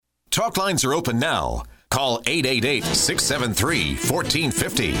Talk lines are open now. Call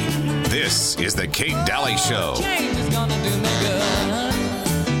 888-673-1450. This is the Kate Dalley Show. Change is gonna do me good.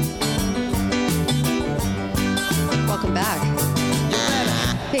 Welcome back.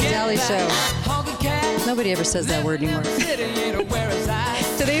 Kate Dalley Show. Nobody ever says that word anymore.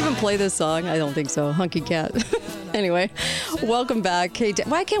 Do they even play this song? I don't think so. Hunky cat. Anyway, welcome back. Kate.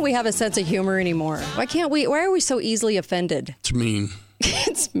 Why can't we have a sense of humor anymore? Why are we so easily offended? It's mean.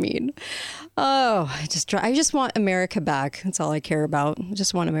 It's mean. Oh, I just want America back. That's all I care about. I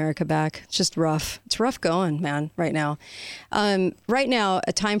just want America back. It's just rough. It's rough going, man, right now. Right now,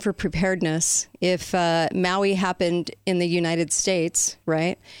 a time for preparedness. If Maui happened in the United States,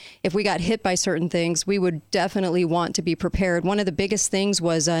 right? If we got hit by certain things, we would definitely want to be prepared. One of the biggest things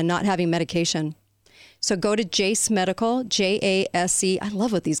was not having medication. So go to Jase Medical, Jase. I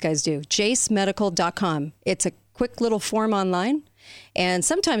love what these guys do. JaceMedical.com. It's a quick little form online. And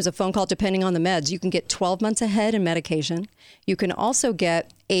sometimes a phone call, depending on the meds. You can get 12 months ahead in medication. You can also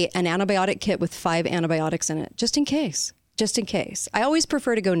get an antibiotic kit with 5 antibiotics in it, just in case. Just in case. I always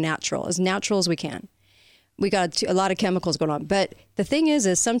prefer to go natural as we can. We got a lot of chemicals going on. But the thing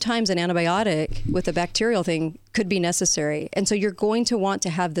is sometimes an antibiotic with a bacterial thing could be necessary. And so you're going to want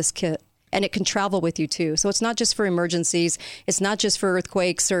to have this kit. And it can travel with you, too. So it's not just for emergencies. It's not just for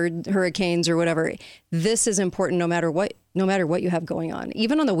earthquakes or hurricanes or whatever. This is important no matter what you have going on.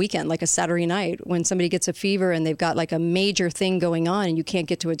 Even on the weekend, like a Saturday night, when somebody gets a fever and they've got like a major thing going on and you can't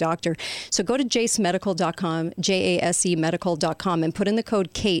get to a doctor. So go to JaceMedical.com, JASE Medical.com, and put in the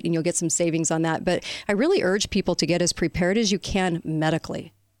code KATE and you'll get some savings on that. But I really urge people to get as prepared as you can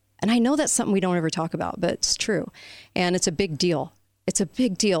medically. And I know that's something we don't ever talk about, but it's true. And it's a big deal. It's a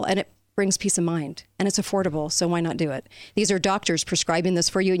big deal. And it brings peace of mind, and it's affordable, so why not do it? These are doctors prescribing this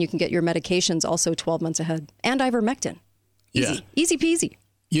for you, and you can get your medications also 12 months ahead. And ivermectin. Easy. Yeah. Easy peasy.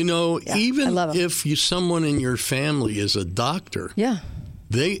 You know, even if someone in your family is a doctor, yeah,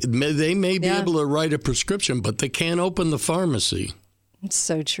 they may be able to write a prescription, but they can't open the pharmacy. It's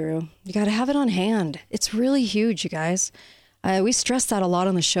so true. You got to have it on hand. It's really huge, you guys. We stress that a lot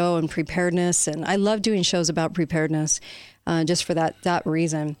on the show, and preparedness, and I love doing shows about preparedness. Just for that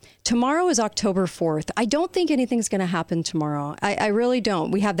reason. Tomorrow is October 4th. I don't think anything's going to happen tomorrow. I really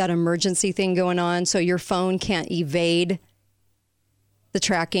don't. We have that emergency thing going on, so your phone can't evade the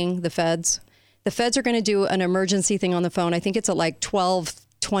tracking, the feds. The feds are going to do an emergency thing on the phone. I think it's at like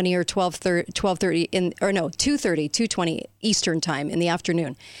 12:20 or 12:30 2:20 Eastern time in the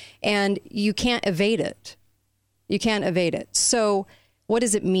afternoon. And you can't evade it. You can't evade it. So what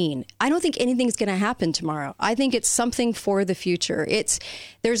does it mean? I don't think anything's going to happen tomorrow. I think it's something for the future.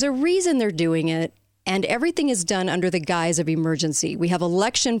 There's a reason they're doing it, and everything is done under the guise of emergency. We have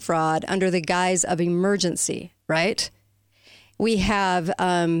election fraud under the guise of emergency, right? We have,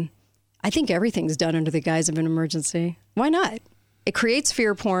 I think everything's done under the guise of an emergency. Why not? It creates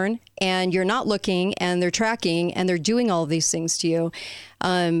fear porn, and you're not looking, and they're tracking, and they're doing all of these things to you.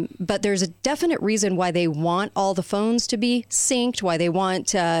 But there's a definite reason why they want all the phones to be synced, why they want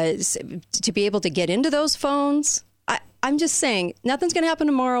to be able to get into those phones. I'm just saying, nothing's going to happen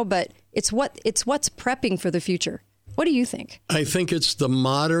tomorrow, but it's what's prepping for the future. What do you think? I think it's the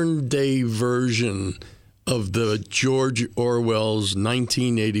modern day version of the George Orwell's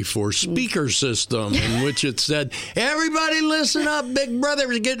 1984 speaker system, in which it said, "Everybody listen up, Big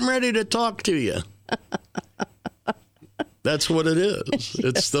Brother is getting ready to talk to you." That's what it is. Yes.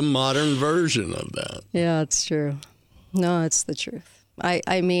 It's the modern version of that. Yeah, it's true. No, it's the truth.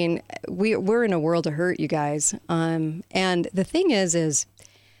 I mean, we're in a world of hurt, you guys. And the thing is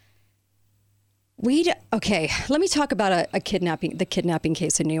let me talk about the kidnapping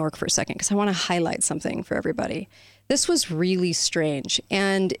case in New York for a second, because I want to highlight something for everybody. This was really strange.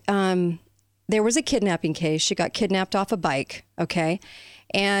 And there was a kidnapping case. She got kidnapped off a bike, okay?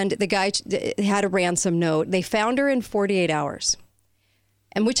 And the guy had a ransom note. They found her in 48 hours,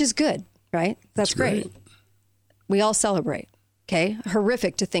 and which is good, right? That's great. We all celebrate, okay?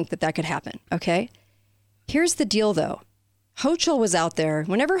 Horrific to think that could happen, okay? Here's the deal, though. Hochul was out there.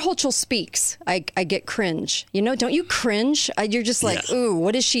 Whenever Hochul speaks, I get cringe. You know, don't you cringe? You're just like, ooh,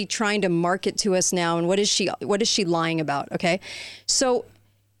 what is she trying to market to us now? And what is she lying about? Okay. So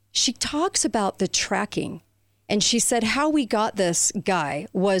she talks about the tracking, and she said how we got this guy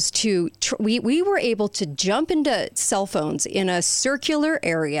was we were able to jump into cell phones in a circular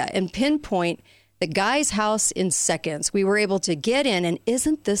area and pinpoint the guy's house in seconds. We were able to get in, and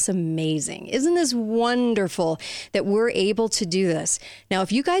isn't this amazing? Isn't this wonderful that we're able to do this? Now,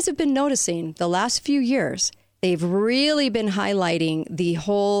 if you guys have been noticing the last few years, they've really been highlighting the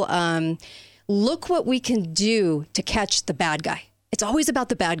whole, look what we can do to catch the bad guy. It's always about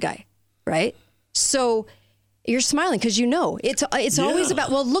the bad guy, right? So you're smiling because it's always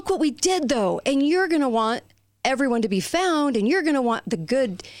about, well, look what we did though. And you're going to want everyone to be found, and you're going to want the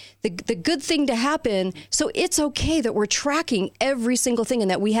good thing to happen. So it's okay that we're tracking every single thing and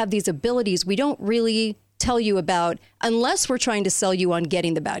that we have these abilities we don't really tell you about unless we're trying to sell you on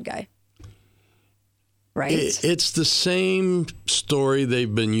getting the bad guy. Right? It's the same story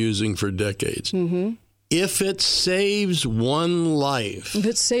they've been using for decades. Mm-hmm. If it saves one life,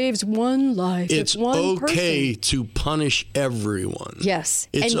 it's one okay person to punish everyone. Yes.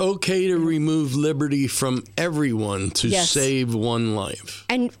 It's okay to remove liberty from everyone to save one life.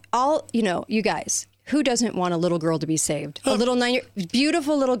 And you guys, who doesn't want a little girl to be saved? A little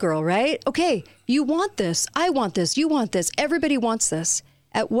beautiful little girl, right? Okay, you want this. I want this. You want this. Everybody wants this.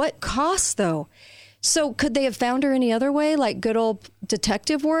 At what cost, though? So could they have found her any other way, like good old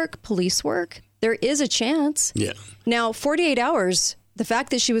detective work, police work? There is a chance. Yeah. Now, 48 hours, the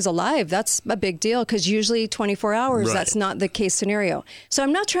fact that she was alive, that's a big deal because usually 24 hours, right. That's not the case scenario. So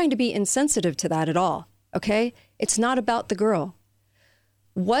I'm not trying to be insensitive to that at all, okay? It's not about the girl.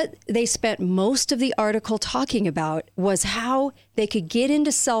 What they spent most of the article talking about was how they could get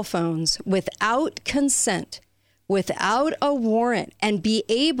into cell phones without consent, without a warrant, and be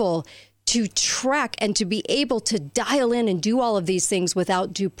able to track and to be able to dial in and do all of these things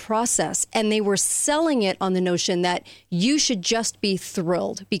without due process. And they were selling it on the notion that you should just be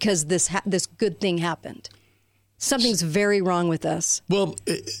thrilled because this good thing happened. Something's very wrong with us. Well,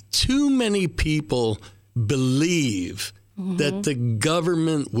 too many people believe that the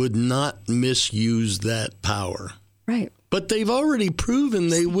government would not misuse that power. Right. But they've already proven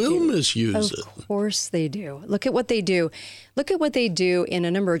they will misuse it. Of course they do. Look at what they do. Look at what they do in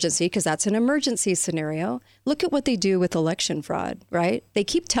an emergency, because that's an emergency scenario. Look at what they do with election fraud, right? They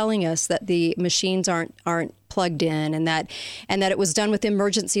keep telling us that the machines aren't plugged in and that it was done with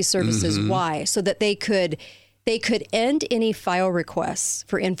emergency services. Mm-hmm. Why? So that they could end any file requests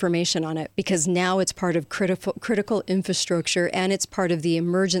for information on it, because now it's part of critical infrastructure and it's part of the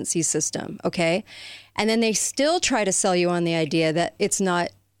emergency system, okay? And then they still try to sell you on the idea that it's not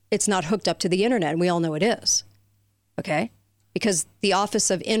hooked up to the internet, and we all know it is, okay? Because the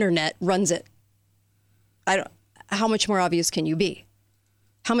Office of Internet runs it. How much more obvious can you be?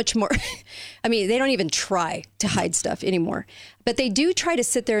 How much more? I mean, they don't even try to hide stuff anymore. But they do try to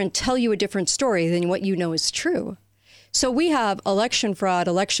sit there and tell you a different story than what you know is true. So we have election fraud,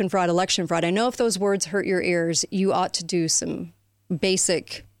 election fraud, election fraud. I know if those words hurt your ears, you ought to do some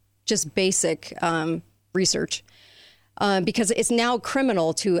basic research. Because it's now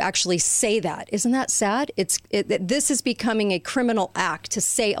criminal to actually say that. Isn't that sad? This is becoming a criminal act to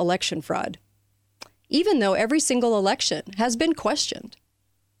say election fraud, even though every single election has been questioned.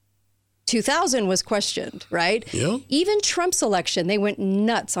 2000 was questioned, right? Yeah. Even Trump's election, they went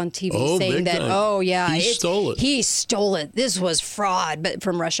nuts on TV saying that, he stole it. He stole it. This was fraud, but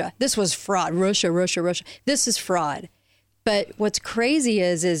from Russia. This was fraud. Russia. This is fraud. But what's crazy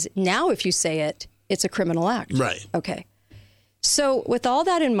is now if you say it, it's a criminal act. Right. Okay. So with all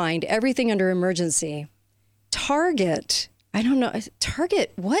that in mind, everything under emergency, Target, I don't know.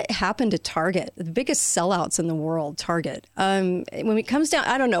 Target, what happened to Target? The biggest sellouts in the world, Target. When it comes down,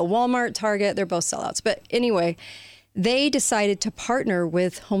 I don't know, Walmart, Target, they're both sellouts. But anyway, they decided to partner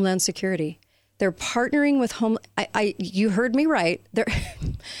with Homeland Security. They're partnering with you heard me right. They're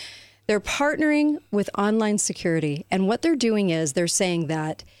partnering with online security. And what they're doing is they're saying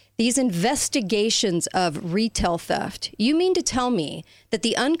that these investigations of retail theft, you mean to tell me that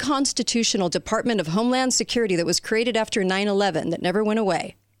the unconstitutional Department of Homeland Security that was created after 9/11, that never went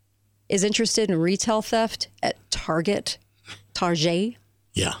away, is interested in retail theft at Target?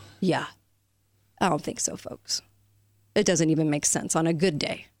 Yeah. Yeah. I don't think so, folks. It doesn't even make sense on a good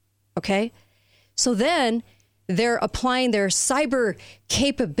day. Okay? So then they're applying their cyber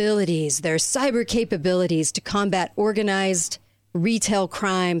capabilities to combat organized retail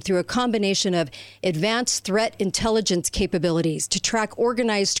crime through a combination of advanced threat intelligence capabilities to track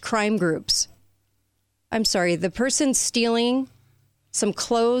organized crime groups. I'm sorry, the person stealing some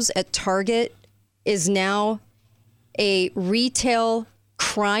clothes at Target is now a retail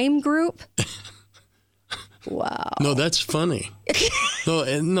crime group? Wow. No, that's funny.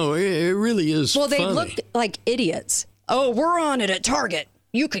 No, it really is funny. Well, they look like idiots. Oh, we're on it at Target.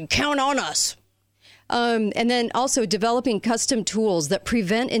 You can count on us. And then also developing custom tools that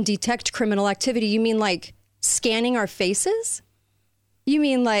prevent and detect criminal activity. You mean like scanning our faces? You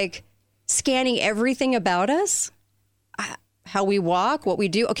mean like scanning everything about us? How we walk, what we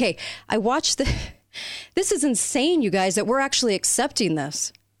do? Okay, I watched this is insane, you guys, that we're actually accepting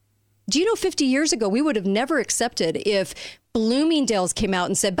this. Do you know 50 years ago, we would have never accepted if Bloomingdale's came out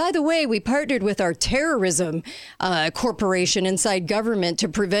and said, by the way, we partnered with our terrorism corporation inside government to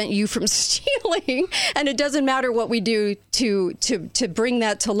prevent you from stealing. And it doesn't matter what we do to bring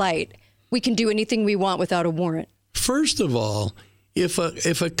that to light. We can do anything we want without a warrant. First of all, if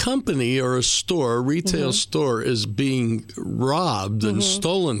a company or a store, a retail store is being robbed and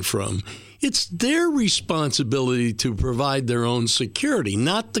stolen from, it's their responsibility to provide their own security,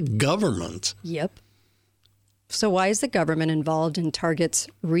 not the government. Yep. So why is the government involved in Target's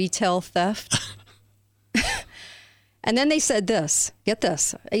retail theft? And then they said this, get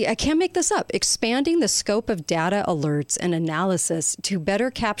this, I can't make this up, expanding the scope of data alerts and analysis to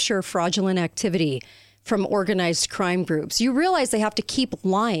better capture fraudulent activity from organized crime groups. You realize they have to keep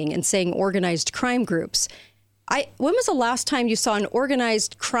lying and saying organized crime groups. When was the last time you saw an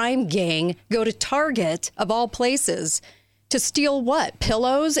organized crime gang go to Target, of all places, to steal what?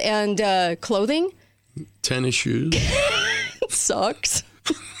 Pillows and clothing? Tennis shoes. It sucks.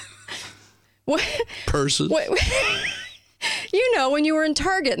 What? Purses. You know, when you were in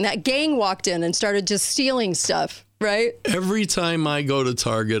Target and that gang walked in and started just stealing stuff, right? Every time I go to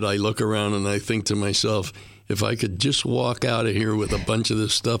Target, I look around and I think to myself, if I could just walk out of here with a bunch of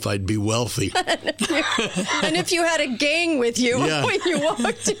this stuff, I'd be wealthy. And if you had a gang with you when you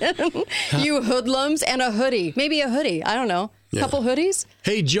walked in, you hoodlums, and a hoodie. Maybe a hoodie. I don't know. A couple hoodies?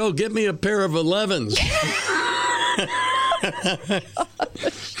 Hey, Joe, get me a pair of 11s.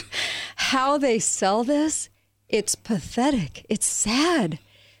 How they sell this, it's pathetic. It's sad.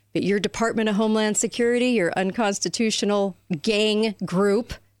 But your Department of Homeland Security, your unconstitutional gang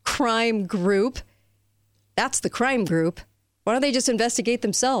group, crime group, that's the crime group. Why don't they just investigate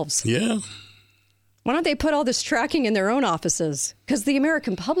themselves? Yeah. Why don't they put all this tracking in their own offices? Because the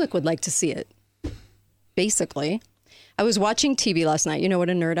American public would like to see it, basically. I was watching TV last night. You know what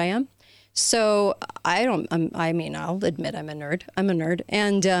a nerd I am? So I'll admit I'm a nerd. I'm a nerd.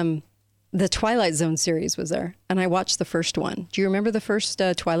 And the Twilight Zone series was there. And I watched the first one. Do you remember the first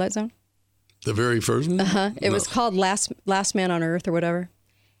Twilight Zone? The very first one? Uh-huh. It was called Last Man on Earth or whatever.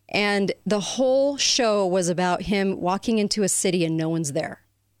 And the whole show was about him walking into a city and no one's there.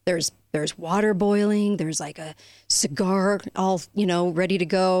 There's water boiling. There's like a cigar all, ready to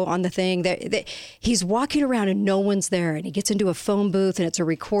go on the thing. He's walking around and no one's there. And he gets into a phone booth and it's a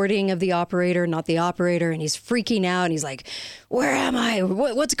recording of the operator, not the operator. And he's freaking out. And he's like, where am I?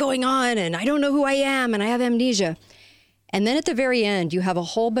 What's going on? And I don't know who I am. And I have amnesia. And then at the very end, you have a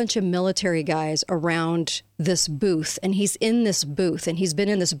whole bunch of military guys around this booth. And he's in this booth. And he's been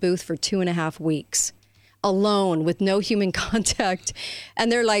in this booth for 2.5 weeks. Alone with no human contact.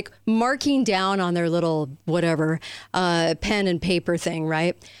 And they're like marking down on their little whatever pen and paper thing,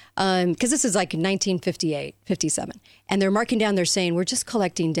 right? Because this is like 1958, 57. And they're marking down, they're saying, we're just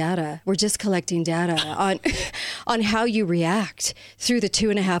collecting data. We're just collecting data on how you react through the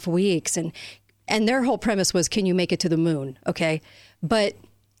 2.5 weeks. And their whole premise was, can you make it to the moon? Okay. But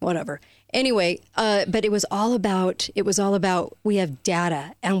whatever. Anyway, but it was all about we have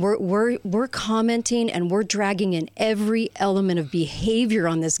data and we're commenting and we're dragging in every element of behavior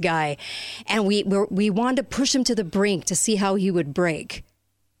on this guy. And we wanted to push him to the brink to see how he would break.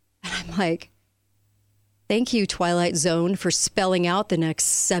 And I'm like, thank you, Twilight Zone, for spelling out the next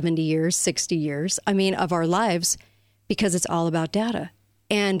 70 years, 60 years, of our lives, because it's all about data.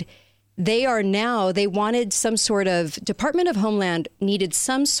 And they wanted some sort of, Department of Homeland needed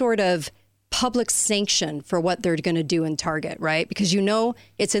some sort of public sanction for what they're going to do in Target, right? Because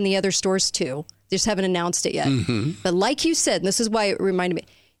it's in the other stores too. They just haven't announced it yet. Mm-hmm. But like you said, and this is why it reminded me,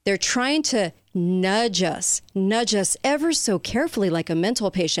 they're trying to nudge us ever so carefully like a mental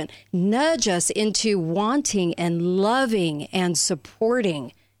patient, nudge us into wanting and loving and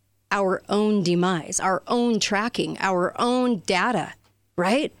supporting our own demise, our own tracking, our own data,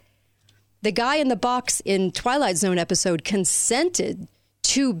 right? The guy in the box in Twilight Zone episode consented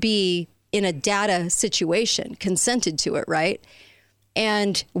to be in a data situation, consented to it, right?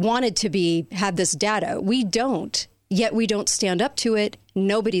 And wanted to have this data. We don't, yet we don't stand up to it.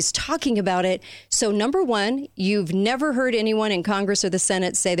 Nobody's talking about it. So number one, you've never heard anyone in Congress or the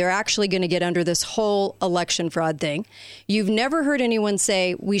Senate say they're actually going to get under this whole election fraud thing. You've never heard anyone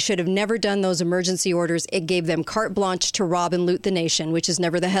say we should have never done those emergency orders. It gave them carte blanche to rob and loot the nation, which is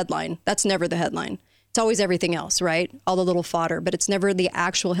never the headline. That's never the headline. It's always everything else, right? All the little fodder, but it's never the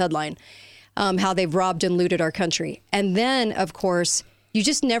actual headline, how they've robbed and looted our country. And then, of course, you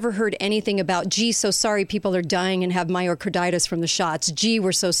just never heard anything about, gee, so sorry people are dying and have myocarditis from the shots. Gee,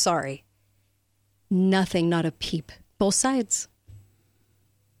 we're so sorry. Nothing, not a peep. Both sides.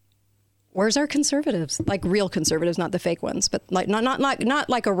 Where's our conservatives? Like real conservatives, not the fake ones, but like not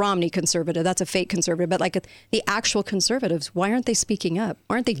like a Romney conservative. That's a fake conservative, but like the actual conservatives. Why aren't they speaking up?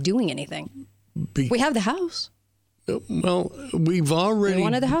 Why aren't they doing anything? We have the House. Well, we've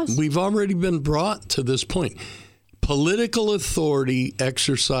already been brought to this point. Political authority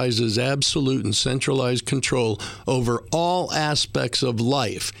exercises absolute and centralized control over all aspects of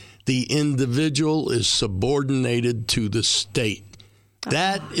life. The individual is subordinated to the state.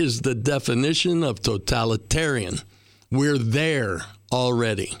 That is the definition of totalitarian. We're there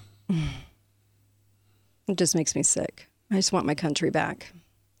already. It just makes me sick. I just want my country back.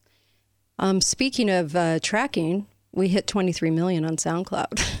 Speaking of tracking, we hit 23 million on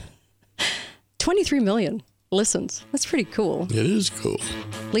SoundCloud. 23 million listens. That's pretty cool. It is cool.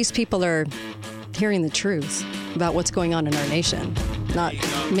 At least people are hearing the truth about what's going on in our nation. Not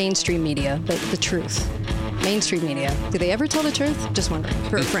mainstream media, but the truth. Mainstream media. Do they ever tell the truth? Just wondering.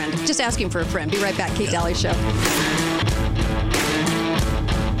 For a friend. Just asking for a friend. Be right back. Kate Dalley Show.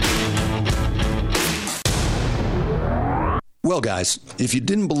 Well, guys, if you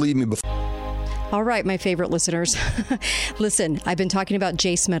didn't believe me before... All right, my favorite listeners. Listen, I've been talking about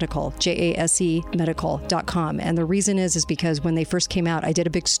Jase Medical, JASE medical.com. And the reason is because when they first came out, I did a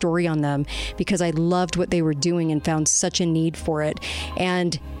big story on them because I loved what they were doing and found such a need for it.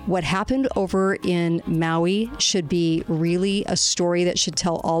 And what happened over in Maui should be really a story that should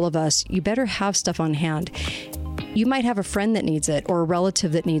tell all of us, you better have stuff on hand. You might have a friend that needs it or a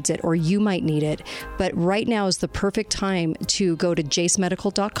relative that needs it, or you might need it. But right now is the perfect time to go to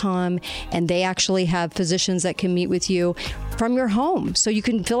jasemedical.com, and they actually have physicians that can meet with you from your home. So you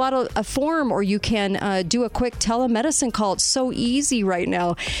can fill out a form, or you can do a quick telemedicine call. It's so easy right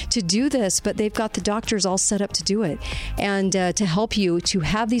now to do this, but they've got the doctors all set up to do it and to help you to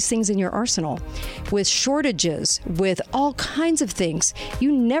have these things in your arsenal. With shortages, with all kinds of things,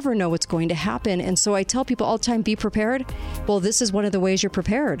 you never know what's going to happen. And so I tell people all the time, be prepared. Well, this is one of the ways you're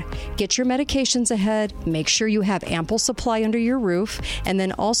prepared. Get your medications ahead. Make sure you have ample supply under your roof. And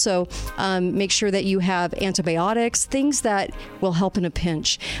then also make sure that you have antibiotics, things that will help in a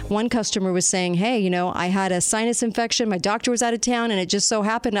pinch. One customer was saying, hey, I had a sinus infection. My doctor was out of town, and it just so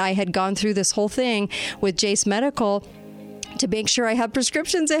happened I had gone through this whole thing with Jase Medical to make sure I have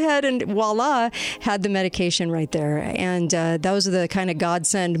prescriptions ahead, and voila, had the medication right there. And those are the kind of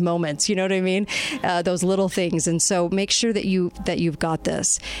godsend moments, you know what I mean? Those little things. And so make sure that you've got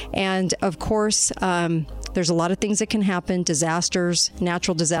this. And of course, there's a lot of things that can happen. Disasters,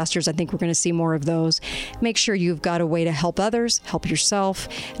 natural disasters. I think we're going to see more of those. Make sure you've got a way to help others, help yourself.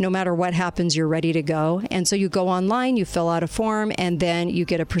 No matter what happens, you're ready to go. And so you go online, you fill out a form, and then you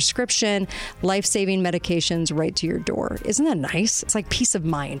get a prescription, life-saving medications right to your door. Isn't that nice? It's like peace of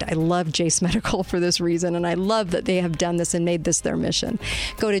mind. I love Jase Medical for this reason, and I love that they have done this and made this their mission.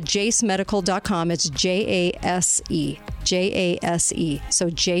 Go to jasemedical.com. It's JASE. So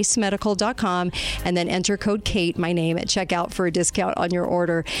jasemedical.com, and then enter code Kate, my name, at checkout for a discount on your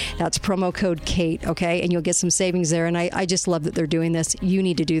order. That's promo code Kate, okay? And you'll get some savings there. And I just love that they're doing this. You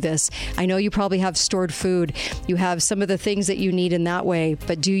need to do this. I know you probably have stored food. You have some of the things that you need in that way,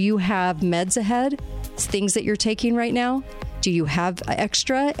 but do you have meds ahead? Things that you're taking right now? Do you have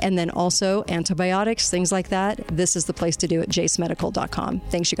extra? And then also antibiotics, things like that? This is the place to do it, jasemedical.com.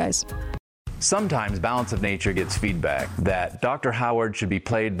 Thanks, you guys. Sometimes Balance of Nature gets feedback that Dr. Howard should be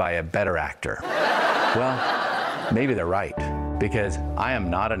played by a better actor. Well, maybe they're right, because I am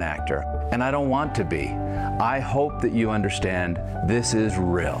not an actor, and I don't want to be. I hope that you understand this is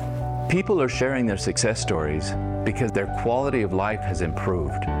real. People are sharing their success stories because their quality of life has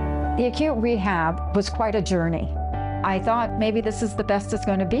improved. The acute rehab was quite a journey. I thought maybe this is the best it's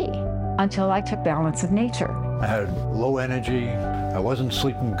going to be until I took Balance of Nature. I had low energy. I wasn't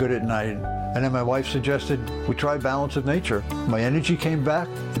sleeping good at night. And then my wife suggested we try Balance of Nature. My energy came back.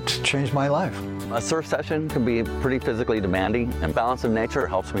 It's changed my life. A surf session can be pretty physically demanding, and Balance of Nature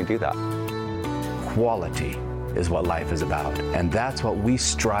helps me do that. Quality is what life is about, and that's what we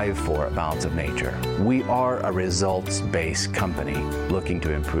strive for at Balance of Nature. We are a results-based company looking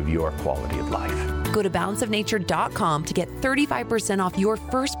to improve your quality of life. Go to balanceofnature.com to get 35% off your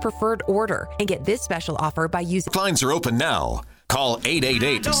first preferred order and get this special offer by using... Lines are open now. Call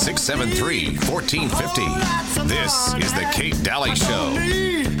 888-673-1450. This is the Kate Dalley Show.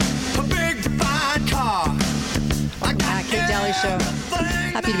 Kate Dalley Show.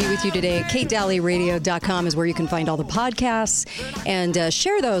 Happy to be with you today. KateDalleyRadio.com is where you can find all the podcasts and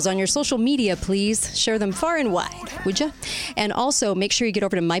share those on your social media, please. Share them far and wide, would you? And also make sure you get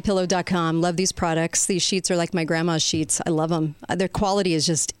over to MyPillow.com. Love these products. These sheets are like my grandma's sheets. I love them. Their quality is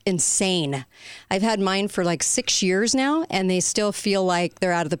just insane. I've had mine for like 6 years now, and they still feel like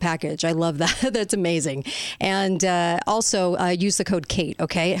they're out of the package. I love that. That's amazing. And also use the code KATE,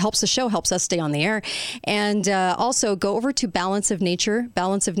 okay? It helps the show, helps us stay on the air. And also go over to Balance of Nature,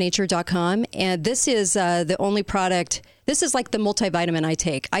 balanceofnature.com. And this is the only product. This is like the multivitamin I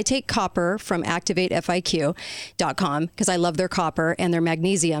take. I take copper from ActivateFIQ.com because I love their copper and their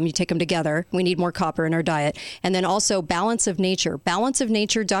magnesium. You take them together. We need more copper in our diet. And then also Balance of Nature.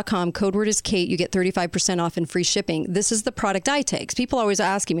 Balanceofnature.com. Code word is Kate. You get 35% off and free shipping. This is the product I take. People are always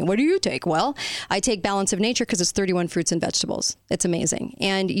asking me, what do you take? Well, I take Balance of Nature because it's 31 fruits and vegetables. It's amazing.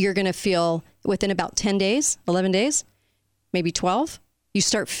 And you're going to feel within about 10 days, 11 days, maybe 12, you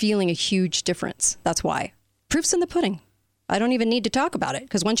start feeling a huge difference. That's why. Proof's in the pudding. I don't even need to talk about it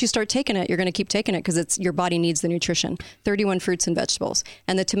because once you start taking it, you're going to keep taking it because it's your body needs the nutrition. 31 fruits and vegetables.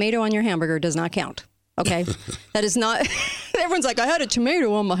 And the tomato on your hamburger does not count. Okay? That is not, everyone's like, I had a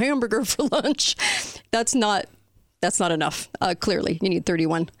tomato on my hamburger for lunch. That's not enough. Clearly, you need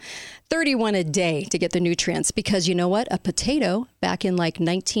 31 a day to get the nutrients because you know what? A potato back in like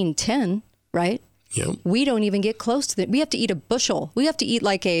 1910, right? Yep. We don't even get close to that. We have to eat a bushel. We have to eat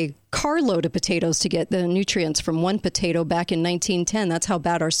like a carload of potatoes to get the nutrients from one potato back in 1910. That's how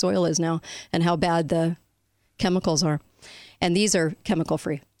bad our soil is now and how bad the chemicals are. And these are chemical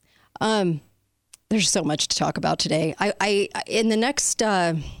free. There's so much to talk about today. I in the next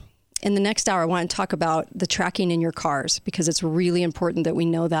hour, I want to talk about the tracking in your cars because it's really important that we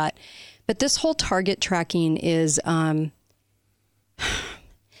know that. But this whole target tracking is, I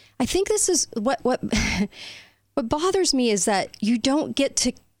think this is what bothers me is that you don't get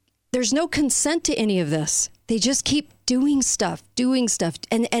to, there's no consent to any of this. They just keep doing stuff.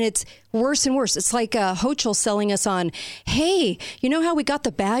 And it's worse and worse. It's like Hochul selling us on, hey, you know how we got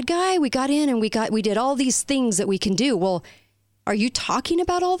the bad guy? We got in and we did all these things that we can do. Well, are you talking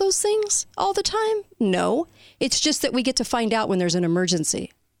about all those things all the time? No. It's just that we get to find out when there's an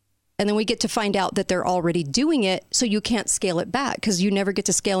emergency. And then we get to find out that they're already doing it, so you can't scale it back because you never get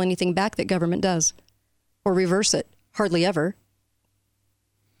to scale anything back that government does or reverse it. Hardly ever.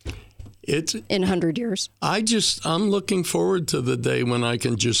 It's in 100 years. I'm looking forward to the day when I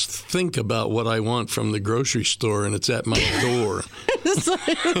can just think about what I want from the grocery store and it's at my door.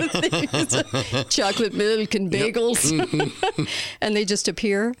 Chocolate milk and bagels. Yep. And they just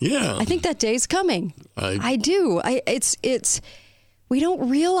appear. Yeah. I think that day's coming. I do. It's we don't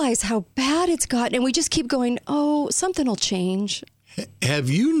realize how bad it's gotten, and we just keep going, oh, something will change. Have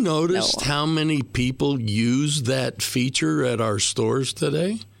you noticed how many people use that feature at our stores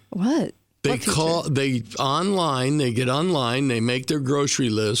today? What? They get online, they make their grocery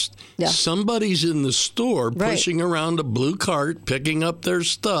list. Yeah. Somebody's in the store pushing around a blue cart, picking up their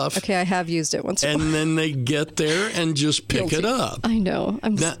stuff. Okay, I have used it once. And then they get there and just pick it up. I know.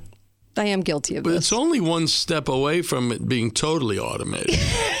 I am guilty of this. But it's only one step away from it being totally automated.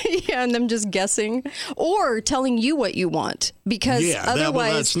 Yeah, and them just guessing or telling you what you want. Because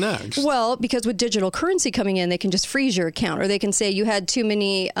otherwise, that's next. Well, because with digital currency coming in, they can just freeze your account, or they can say you had too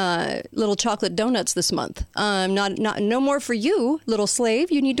many little chocolate donuts this month. No more for you, little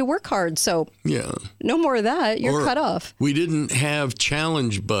slave. You need to work hard. So no more of that. You're cut off. We didn't have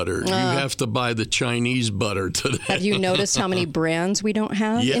challenge butter. You have to buy the Chinese butter today. Have you noticed how many brands we don't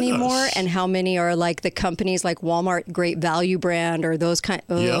have anymore? And how many are like the companies like Walmart, Great Value brand, or those kind?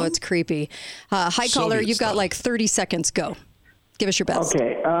 Oh, it's creepy. High Caller, you've got like 30 seconds. Go. Give us your best.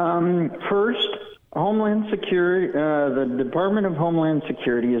 Okay. First, Homeland Security. The Department of Homeland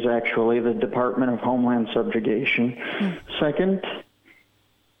Security is actually the Department of Homeland Subjugation. Second,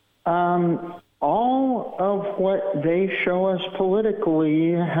 all of what they show us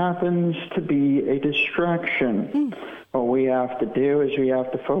politically happens to be a distraction. What we have to do is we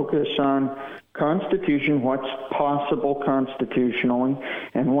have to focus on Constitution, what's possible constitutionally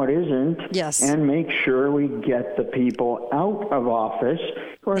and what isn't, and make sure we get the people out of office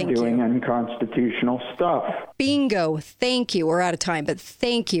who are doing unconstitutional stuff. Bingo. Thank you. We're out of time, but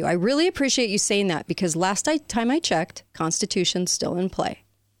thank you. I really appreciate you saying that because last time I checked, Constitution's still in play.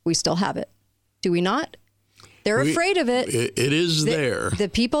 We still have it. Do we not? They're afraid of it. It is there. The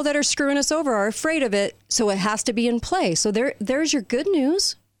people that are screwing us over are afraid of it, so it has to be in play. So there's your good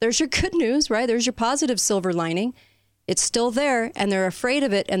news. There's your good news, right? There's your positive silver lining. It's still there, and they're afraid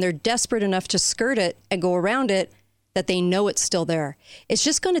of it, and they're desperate enough to skirt it and go around it that they know it's still there. It's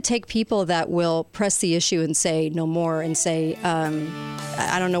just going to take people that will press the issue and say no more and say,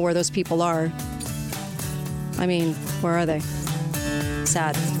 I don't know where those people are. I mean, where are they?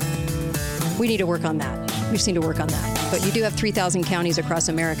 Sad. We need to work on that. We just need to work on that. But you do have 3,000 counties across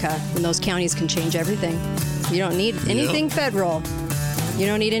America, and those counties can change everything. You don't need anything federal. You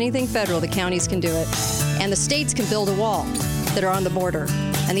don't need anything federal. The counties can do it. And the states can build a wall that are on the border.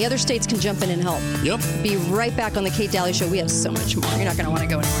 And the other states can jump in and help. Yep. Be right back on the Kate Dalley Show. We have so much more. You're not going to want to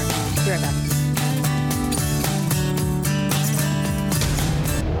go anywhere. Be right back.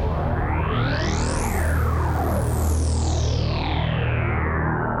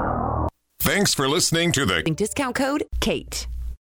 Thanks for listening to the Discount code KATE.